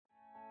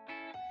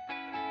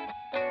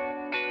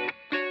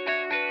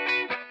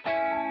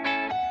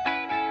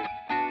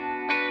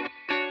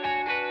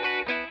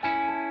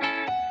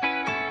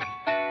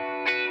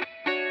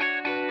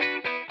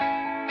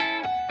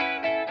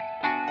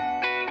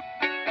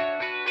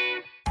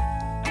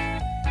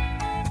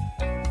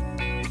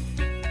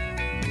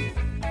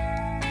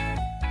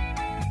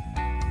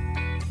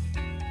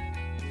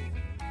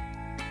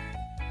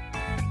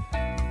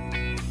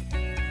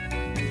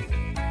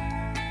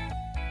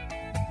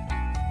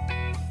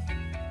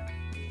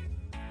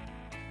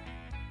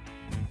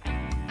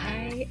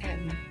I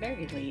am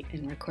very late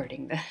in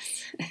recording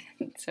this,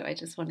 so I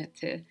just wanted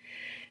to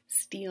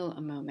steal a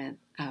moment.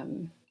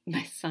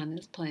 My son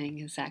is playing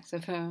his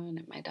saxophone,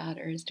 and my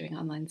daughter is doing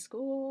online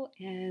school,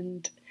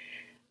 and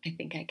I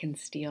think I can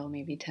steal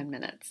maybe 10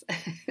 minutes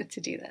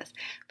to do this.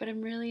 But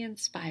I'm really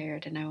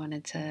inspired, and I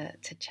wanted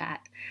to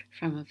chat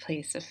from a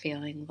place of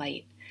feeling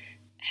light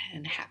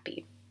and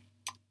happy.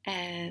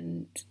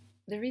 And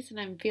the reason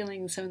I'm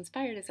feeling so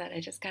inspired is that I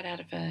just got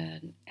out of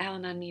an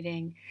Al-Anon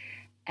meeting,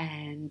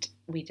 and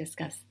we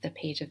discussed the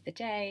page of the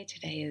day.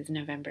 Today is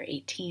November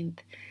 18th.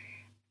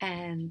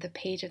 And the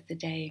page of the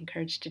day,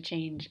 Encouraged to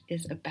Change,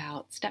 is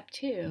about step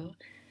 2,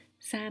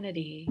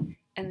 sanity,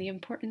 and the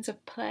importance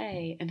of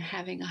play and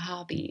having a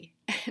hobby.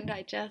 And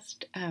it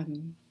just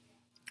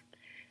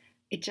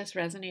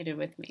resonated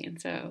with me. And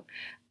so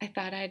I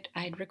thought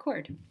I'd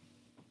record.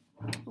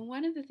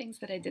 One of the things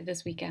that I did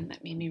this weekend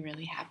that made me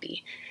really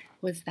happy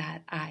was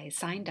that I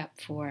signed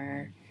up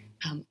for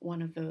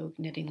one of Vogue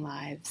Knitting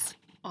Live's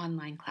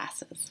online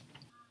classes.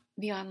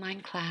 The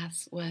online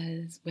class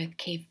was with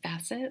Kaffe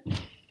Fassett,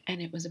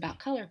 and it was about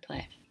color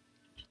play.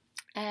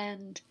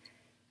 And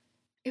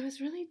it was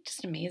really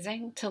just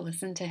amazing to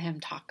listen to him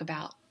talk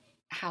about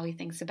how he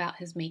thinks about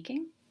his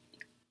making.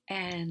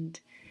 And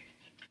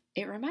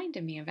it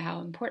reminded me of how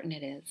important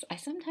it is. I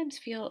sometimes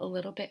feel a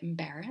little bit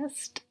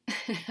embarrassed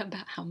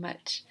about how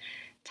much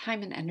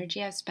time and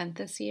energy I've spent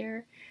this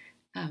year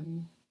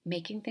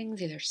making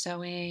things, either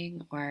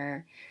sewing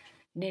or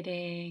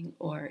knitting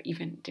or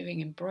even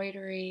doing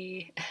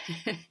embroidery.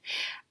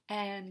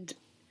 And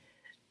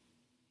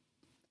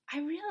I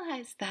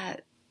realized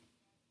that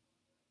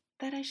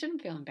I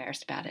shouldn't feel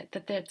embarrassed about it,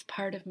 that that's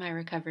part of my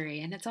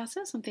recovery. And it's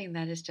also something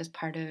that is just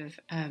part of,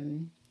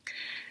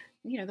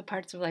 the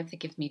parts of life that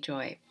give me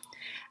joy.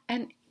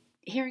 And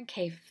hearing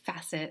Kaffe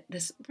Fassett,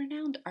 this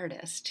renowned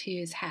artist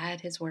who's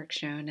had his work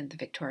shown in the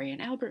Victoria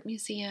and Albert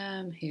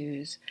Museum,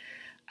 who's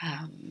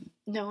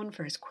known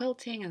for his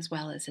quilting as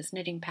well as his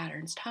knitting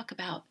patterns, talk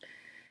about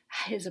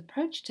his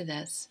approach to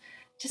this,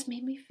 just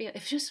made me feel,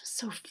 it just was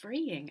so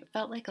freeing. It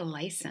felt like a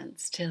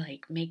license to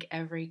make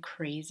every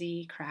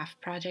crazy craft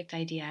project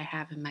idea I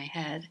have in my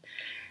head.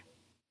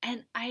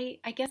 And I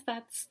guess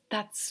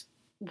that's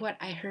what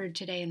I heard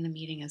today in the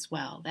meeting as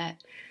well,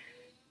 that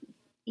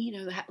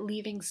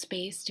leaving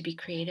space to be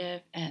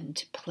creative and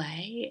to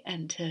play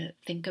and to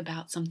think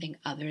about something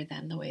other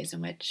than the ways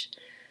in which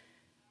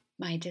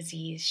my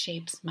disease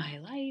shapes my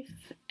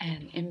life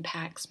and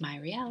impacts my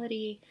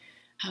reality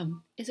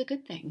is a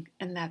good thing.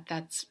 And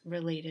that's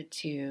related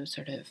to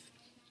sort of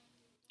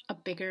a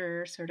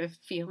bigger sort of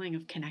feeling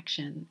of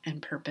connection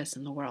and purpose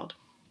in the world.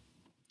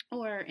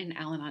 Or in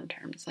Al-Anon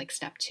terms, like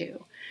step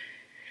 2,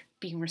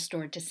 being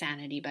restored to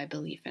sanity by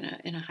belief in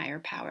a higher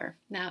power.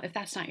 Now, if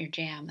that's not your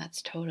jam,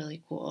 that's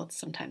totally cool. It's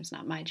sometimes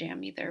not my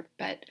jam either,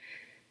 but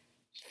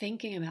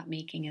thinking about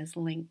making is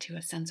linked to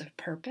a sense of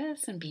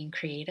purpose and being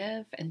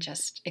creative and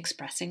just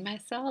expressing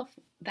myself.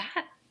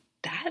 That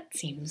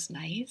seems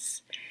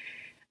nice.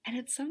 And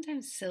it's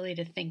sometimes silly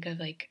to think of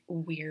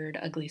weird,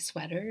 ugly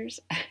sweaters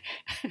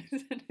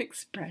as an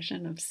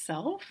expression of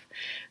self.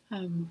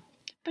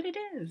 But it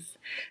is.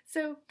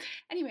 So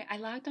anyway, I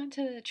logged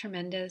onto the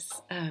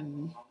tremendous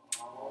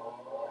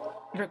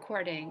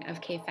recording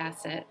of Kaffe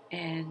Fassett,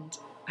 and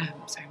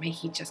sorry, my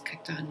heat just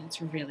kicked on. It's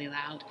really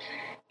loud,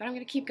 but I'm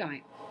going to keep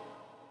going.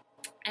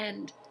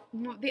 And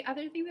the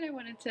other thing that I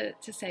wanted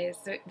to say is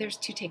that there's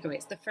 2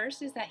 takeaways. The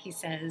first is that he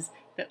says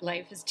that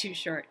life is too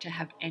short to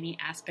have any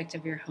aspect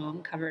of your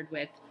home covered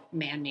with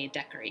man-made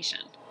decoration.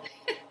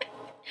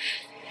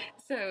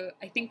 So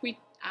I think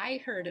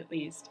I heard at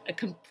least a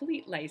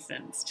complete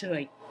license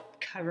to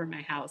cover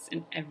my house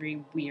in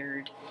every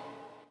weird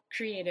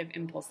creative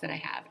impulse that I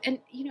have. And,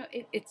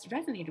 it's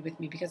resonated with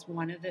me because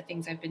one of the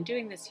things I've been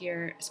doing this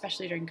year,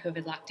 especially during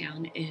COVID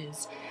lockdown,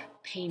 is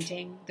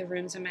painting the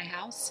rooms in my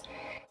house.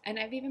 And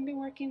I've even been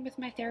working with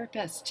my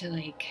therapist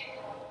to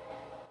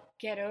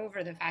get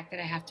over the fact that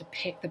I have to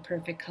pick the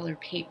perfect color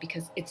paint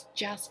because it's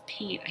just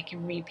paint. I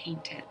can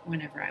repaint it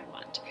whenever I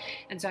want.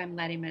 And so I'm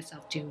letting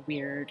myself do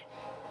weird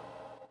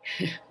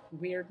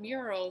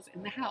murals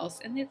in the house,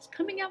 and it's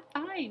coming out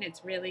fine.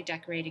 It's really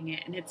decorating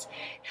it, and it's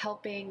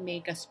helping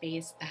make a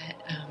space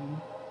that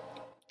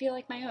feel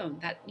like my own.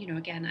 That,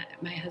 again,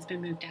 my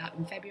husband moved out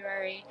in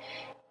February,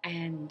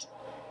 and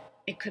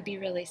it could be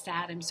really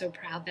sad. I'm so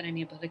proud that I'm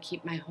able to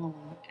keep my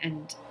home,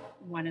 and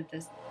one of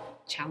the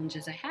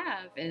challenges I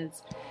have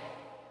is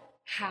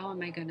how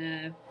am I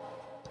gonna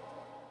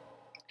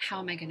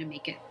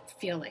make it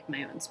feel like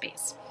my own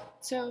space?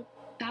 So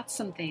that's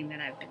something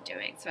that I've been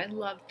doing. So I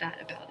love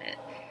that about it.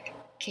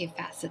 Kaffe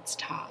Fassett's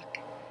talk.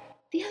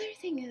 The other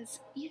thing is,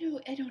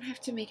 I don't have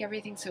to make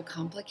everything so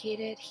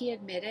complicated. He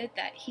admitted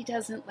that he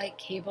doesn't like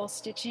cable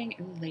stitching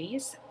and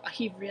lace.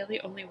 He really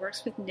only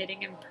works with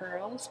knitting and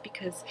pearls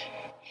because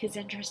his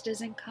interest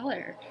is in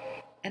color.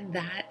 And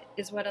that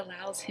is what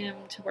allows him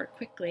to work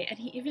quickly. And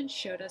he even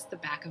showed us the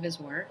back of his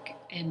work,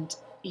 and,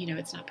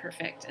 it's not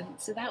perfect. And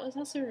so that was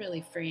also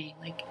really freeing.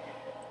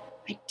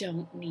 I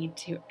don't need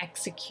to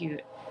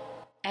execute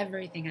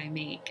everything I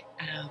make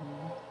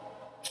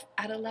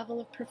at a level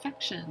of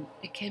perfection.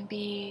 It can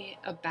be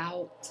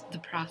about the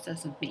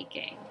process of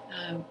making.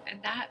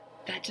 And that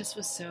just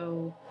was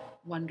so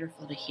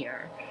wonderful to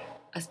hear,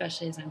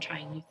 especially as I'm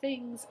trying new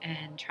things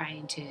and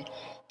trying to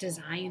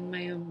design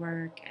my own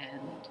work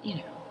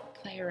and,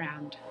 play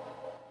around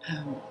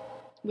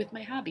with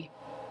my hobby.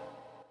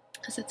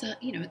 Because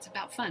it's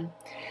about fun.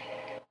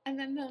 And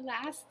then the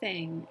last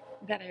thing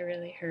that I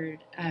really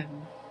heard,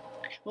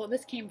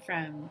 this came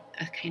from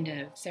a kind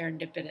of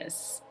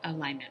serendipitous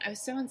alignment. I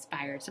was so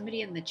inspired.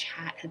 Somebody in the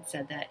chat had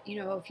said that,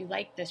 if you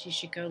like this, you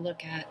should go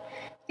look at,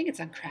 I think it's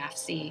on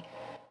Craftsy,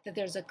 that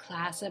there's a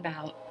class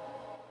about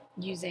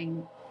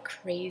using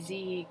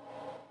crazy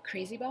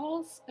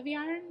balls of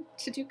yarn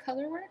to do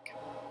color work.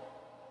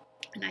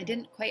 And I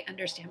didn't quite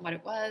understand what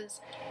it was,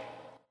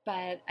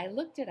 but I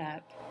looked it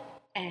up,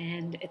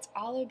 and it's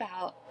all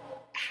about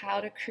how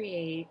to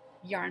create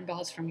yarn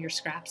balls from your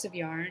scraps of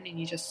yarn, and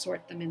you just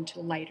sort them into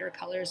lighter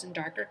colors and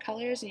darker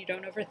colors, and you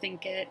don't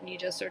overthink it, and you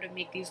just sort of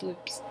make these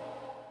loops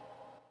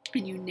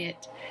and you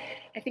knit.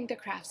 I think the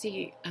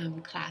Craftsy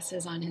class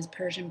is on his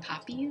Persian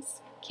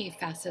Poppies, Kaffe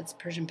Fassett's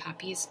Persian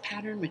Poppies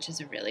pattern, which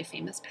is a really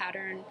famous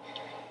pattern.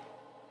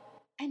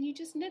 And you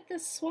just knit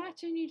this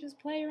swatch and you just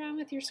play around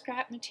with your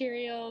scrap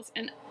materials.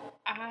 And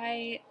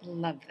I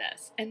love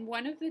this. And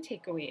one of the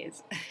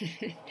takeaways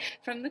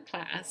from the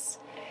class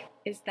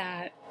is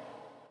that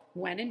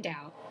when in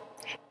doubt,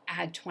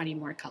 add 20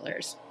 more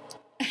colors.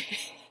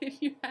 If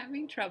you're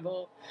having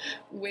trouble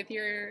with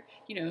your,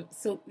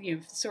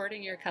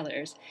 sorting your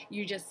colors,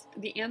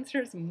 the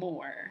answer is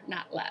more,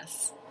 not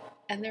less.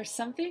 And there's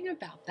something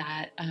about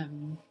that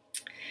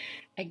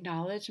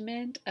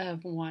acknowledgement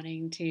of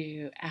wanting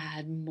to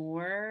add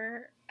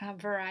more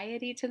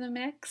variety to the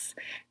mix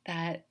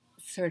that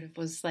sort of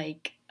was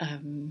like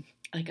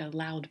a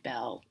loud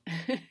bell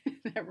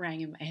that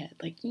rang in my head.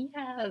 Like,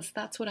 yes,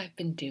 that's what I've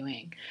been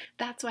doing.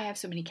 That's why I have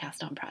so many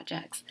cast-on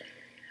projects.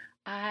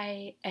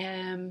 I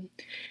am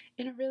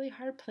in a really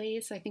hard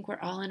place. I think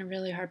we're all in a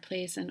really hard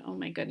place. And oh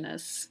my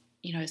goodness,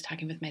 I was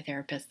talking with my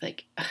therapist,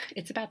 like,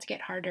 it's about to get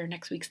harder.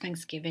 Next week's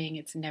Thanksgiving.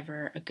 It's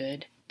never a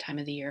good time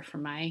of the year for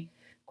my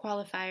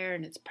qualifier,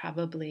 and it's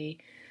probably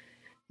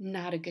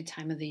not a good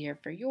time of the year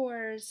for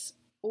yours.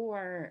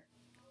 Or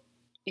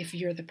if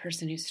you're the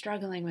person who's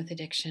struggling with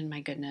addiction,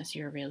 my goodness,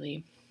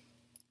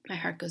 my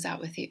heart goes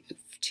out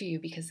to you,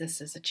 because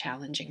this is a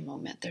challenging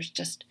moment. There's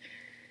just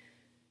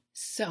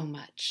so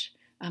much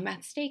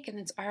at stake, and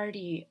it's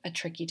already a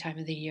tricky time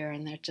of the year,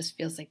 and it just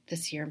feels like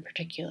this year in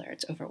particular,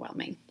 it's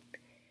overwhelming.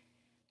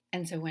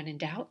 And so when in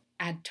doubt,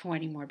 add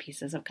 20 more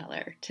pieces of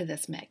color to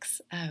this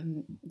mix.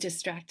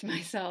 Distract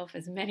myself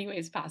as many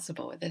ways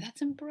possible, whether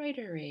that's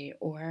embroidery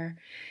or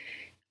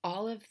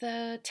all of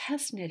the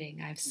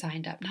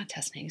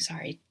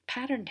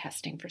pattern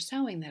testing for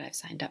sewing that I've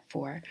signed up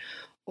for.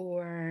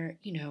 Or,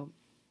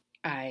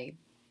 I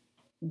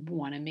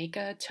want to make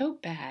a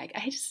tote bag.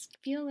 I just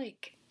feel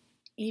like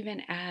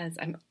even as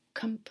I'm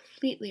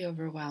completely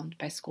overwhelmed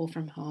by school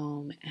from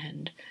home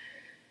and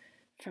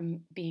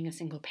from being a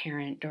single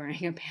parent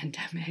during a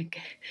pandemic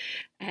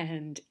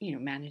and,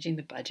 managing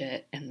the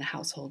budget and the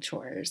household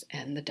chores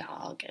and the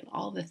dog and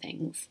all the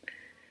things,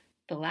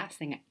 the last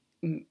thing,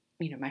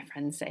 my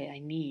friends say I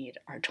need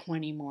are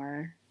 20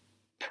 more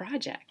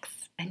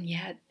projects. And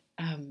yet,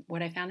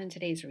 what I found in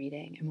today's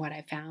reading and what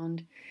I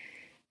found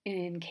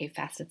in Kaffe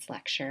Fassett's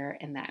lecture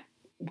and that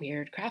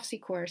weird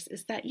Craftsy course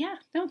is that,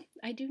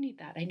 I do need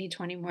that. I need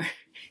 20 more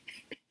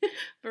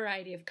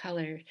variety of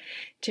color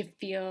to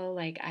feel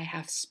like I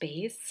have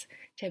space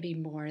to be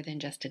more than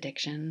just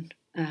addiction,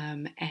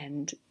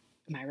 and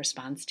my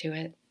response to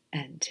it,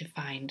 and to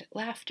find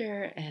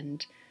laughter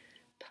and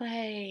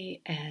play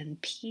and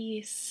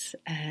peace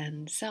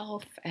and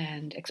self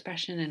and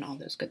expression and all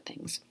those good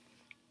things.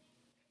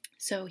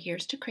 So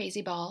here's to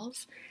crazy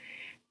balls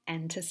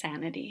and to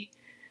sanity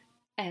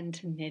and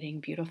to knitting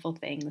beautiful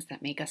things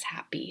that make us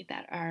happy,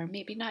 that are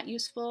maybe not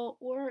useful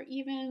or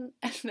even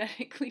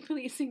aesthetically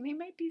pleasing. They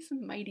might be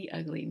some mighty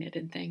ugly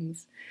knitted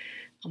things,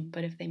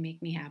 but if they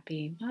make me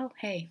happy, well,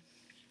 hey,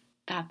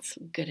 that's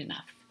good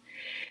enough.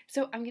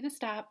 So I'm going to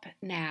stop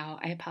now.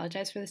 I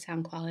apologize for the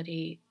sound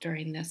quality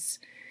during this.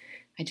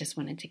 I just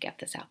wanted to get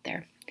this out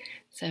there.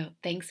 So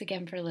thanks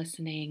again for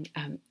listening.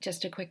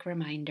 Just a quick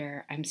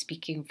reminder, I'm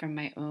speaking from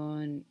my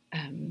own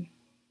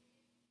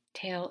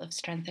tale of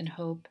strength and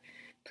hope.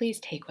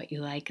 Please take what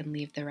you like and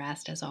leave the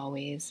rest, as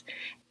always.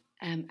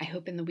 I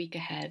hope in the week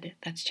ahead,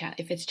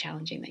 if it's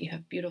challenging, that you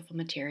have beautiful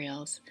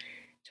materials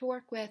to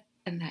work with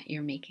and that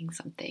you're making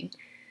something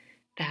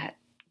that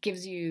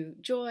gives you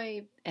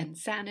joy and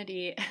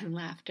sanity and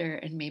laughter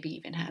and maybe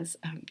even has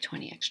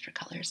 20 extra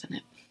colors in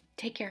it.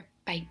 Take care.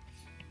 Bye.